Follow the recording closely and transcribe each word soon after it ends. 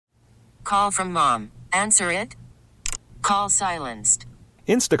call from mom. Answer it. Call silenced.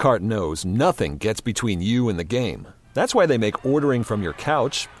 Instacart knows nothing gets between you and the game. That's why they make ordering from your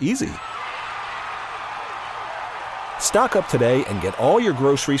couch easy. Stock up today and get all your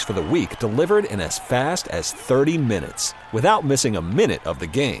groceries for the week delivered in as fast as 30 minutes without missing a minute of the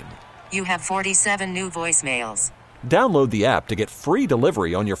game. You have 47 new voicemails. Download the app to get free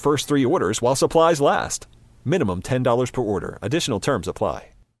delivery on your first 3 orders while supplies last. Minimum $10 per order. Additional terms apply.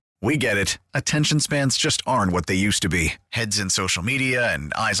 We get it. Attention spans just aren't what they used to be. Heads in social media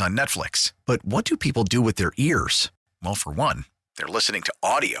and eyes on Netflix. But what do people do with their ears? Well, for one, they're listening to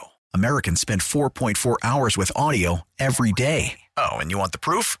audio. Americans spend 4.4 hours with audio every day. Oh, and you want the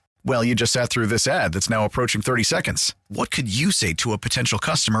proof? Well, you just sat through this ad that's now approaching 30 seconds. What could you say to a potential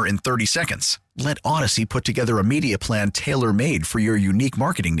customer in 30 seconds? Let Odyssey put together a media plan tailor-made for your unique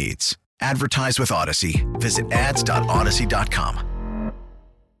marketing needs. Advertise with Odyssey. Visit ads.odyssey.com.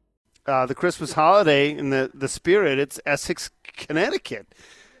 The Christmas holiday in the spirit, it's Essex, Connecticut.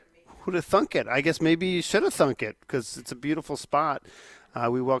 Who'd have thunk it? I guess maybe you should have thunk it because it's a beautiful spot.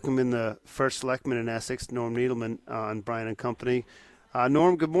 We welcome in the First Selectman in Essex, Norm Needleman, on Brian and Company.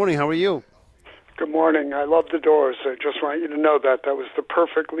 Norm, good morning. How are you? Good morning. I love the Doors. I just want you to know that. That was the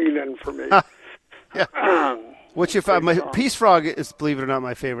perfect lead-in for me. Yeah. What's your my Peace Frog is, believe it or not,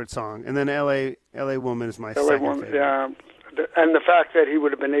 my favorite song, and then L.A. Woman is my second favorite. Yeah. And the fact that he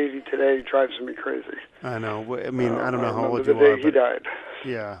would have been 80 today drives me crazy. I know. I mean, I don't know how old you you are. He died.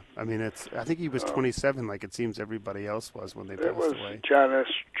 Yeah. I mean, I think he was 27, like it seems everybody else was when they passed away. It was Janis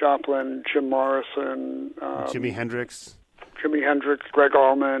Joplin, Jim Morrison, Jimi Hendrix, Greg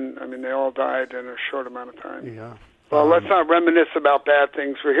Allman. I mean, they all died in a short amount of time. Yeah. Well, let's not reminisce about bad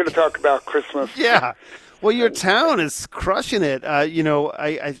things. We're here to talk about Christmas. Yeah. Well, your town is crushing it. I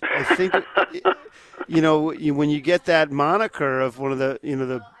think. When you get that moniker of one of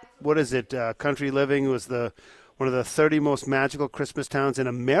the, what is it? Country Living was one of the 30 most magical Christmas towns in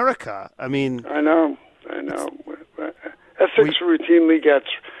America. I mean, I know. Essex routinely gets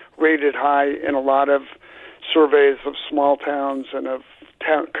rated high in a lot of surveys of small towns and of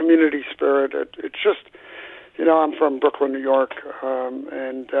community spirit. It's just, I'm from Brooklyn, New York,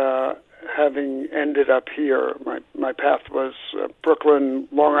 and having ended up here, my path was Brooklyn,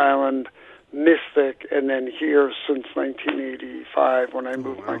 Long Island, Mystic, and then here since 1985 when I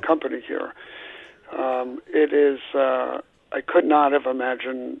moved my company here. It is, I could not have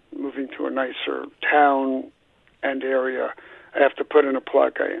imagined moving to a nicer town and area. I have to put in a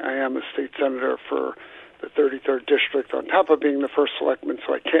plug. I am a state senator for the 33rd District on top of being the First Selectman,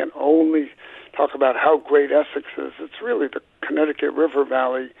 so I can't only talk about how great Essex is. It's really the Connecticut River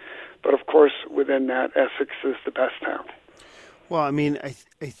Valley, but of course within that, Essex is the best town. Well, I mean, I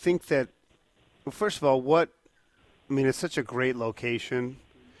think that, well, first of all, it's such a great location.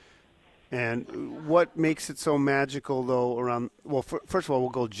 And what makes it so magical, though, around, well, first of all, we'll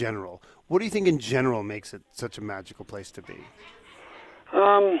go general. What do you think in general makes it such a magical place to be?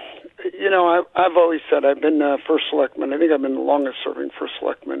 I've always said I've been First Selectman. I think I've been the longest-serving First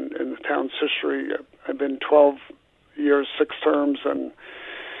Selectman in the town's history. I've been 12 years, 6 terms, and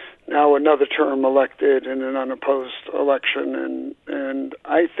now another term elected in an unopposed election. And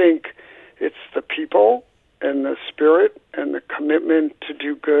I think it's the people and the spirit and the commitment to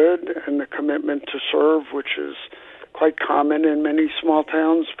do good and the commitment to serve, which is quite common in many small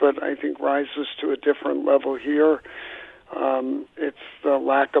towns, but I think rises to a different level here. It's the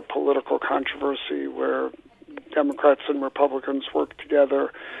lack of political controversy where Democrats and Republicans work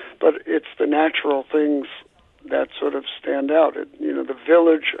together, but it's the natural things that sort of stand out. The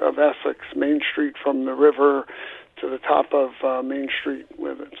village of Essex, Main Street from the river to the top of Main Street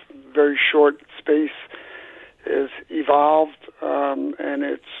with its very short space is evolved, and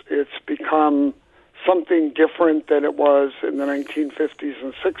it's become something different than it was in the 1950s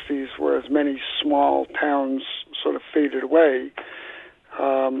and 60s, whereas many small towns sort of faded away.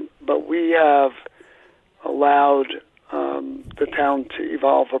 But we have allowed the town to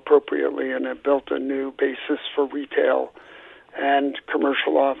evolve appropriately and have built a new basis for retail and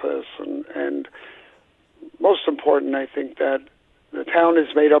commercial office. And most important, I think that the town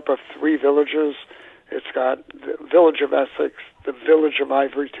is made up of 3 villages. It's got the village of Essex, the village of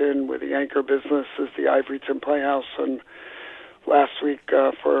Ivoryton, where the anchor business is the Ivoryton Playhouse, and last week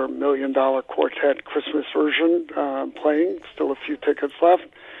for $1 Million Quartet Christmas version playing, still a few tickets left.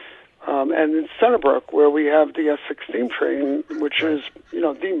 And in Centerbrook, where we have the Essex Steam Train, which is,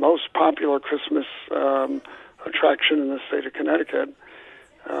 the most popular Christmas attraction in the state of Connecticut.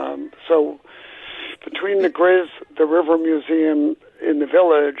 So between the Grizz, the River Museum in the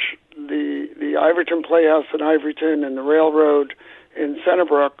village, the Ivoryton Playhouse in Ivoryton, and the railroad in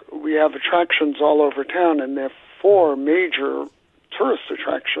Centerbrook, we have attractions all over town, and there are 4 major tourist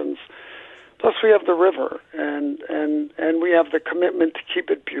attractions. Plus, we have the river, and we have the commitment to keep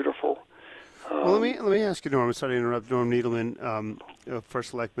it beautiful. Well, let me ask you, Norm. I'm sorry to interrupt. Norm Needleman, First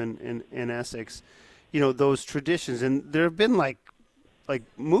Selectman in Essex. Those traditions, and there have been like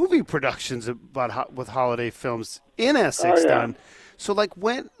movie productions about with holiday films in Essex done. So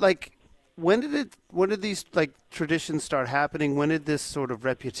when did these traditions start happening? When did this sort of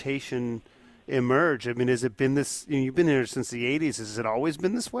reputation emerge? I mean, has it been this? You've been here since the '80s. Has it always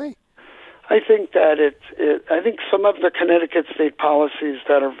been this way? I think that I think some of the Connecticut state policies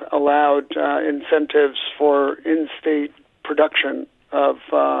that have allowed incentives for in-state production for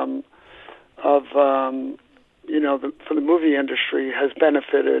the movie industry has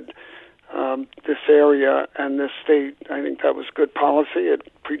benefited this area and this state. I think that was good policy.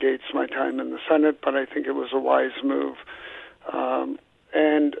 It predates my time in the Senate, but I think it was a wise move.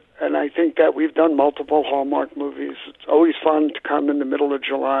 And I think that we've done multiple Hallmark movies. It's always fun to come in the middle of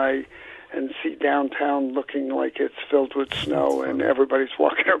July and see downtown looking like it's filled with snow and everybody's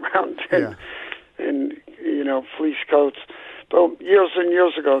walking around in fleece coats. But years and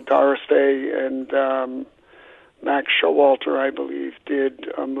years ago, Doris Day and Max Showalter, I believe,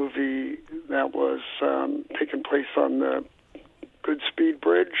 did a movie that was taking place on the Goodspeed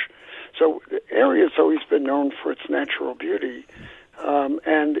Bridge. So the area's always been known for its natural beauty,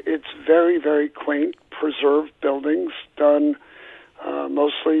 and it's very, very quaint, preserved buildings done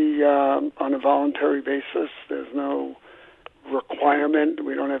mostly on a voluntary basis. There's no requirement.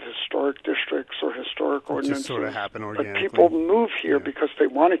 We don't have historic districts or historic ordinances. Just sort of happen organically. But people move here because they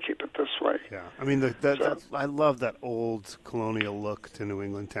want to keep it this way. Yeah, I mean, I love that old colonial look to New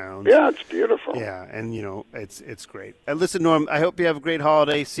England towns. Yeah, it's beautiful. Yeah, and it's great. Listen, Norm, I hope you have a great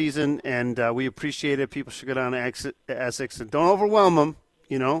holiday season, and we appreciate it. People should go down to Essex, and don't overwhelm them.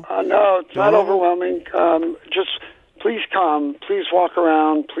 No, it's not overwhelming. Just please come. Please walk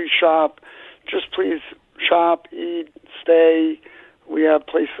around. Please shop. Just please shop, eat, stay. We have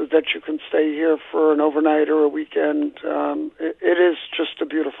places that you can stay here for an overnight or a weekend. It is just a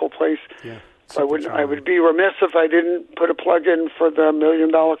beautiful place. Yeah, I would be remiss if I didn't put a plug in for the $1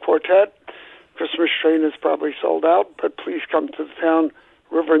 Million Quartet. Christmas train is probably sold out, but please come to the town.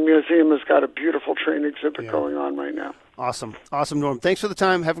 River Museum has got a beautiful train exhibit going on right now. Awesome, Norm. Thanks for the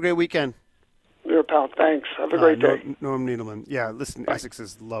time. Have a great weekend. Dear pal, thanks. Have a great day. Norm Needleman. Yeah, listen, bye. Essex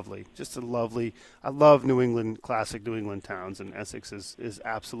is lovely. I love New England, classic New England towns, and Essex is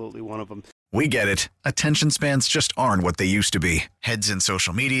absolutely one of them. We get it. Attention spans just aren't what they used to be. Heads in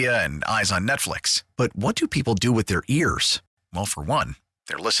social media and eyes on Netflix. But what do people do with their ears? Well, for one,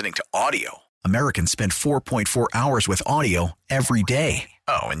 they're listening to audio. Americans spend 4.4 hours with audio every day.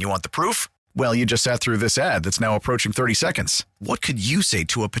 Oh, and you want the proof? Well, you just sat through this ad that's now approaching 30 seconds. What could you say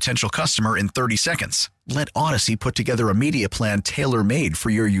to a potential customer in 30 seconds? Let Odyssey put together a media plan tailor-made for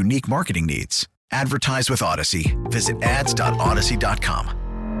your unique marketing needs. Advertise with Odyssey. Visit ads.odyssey.com.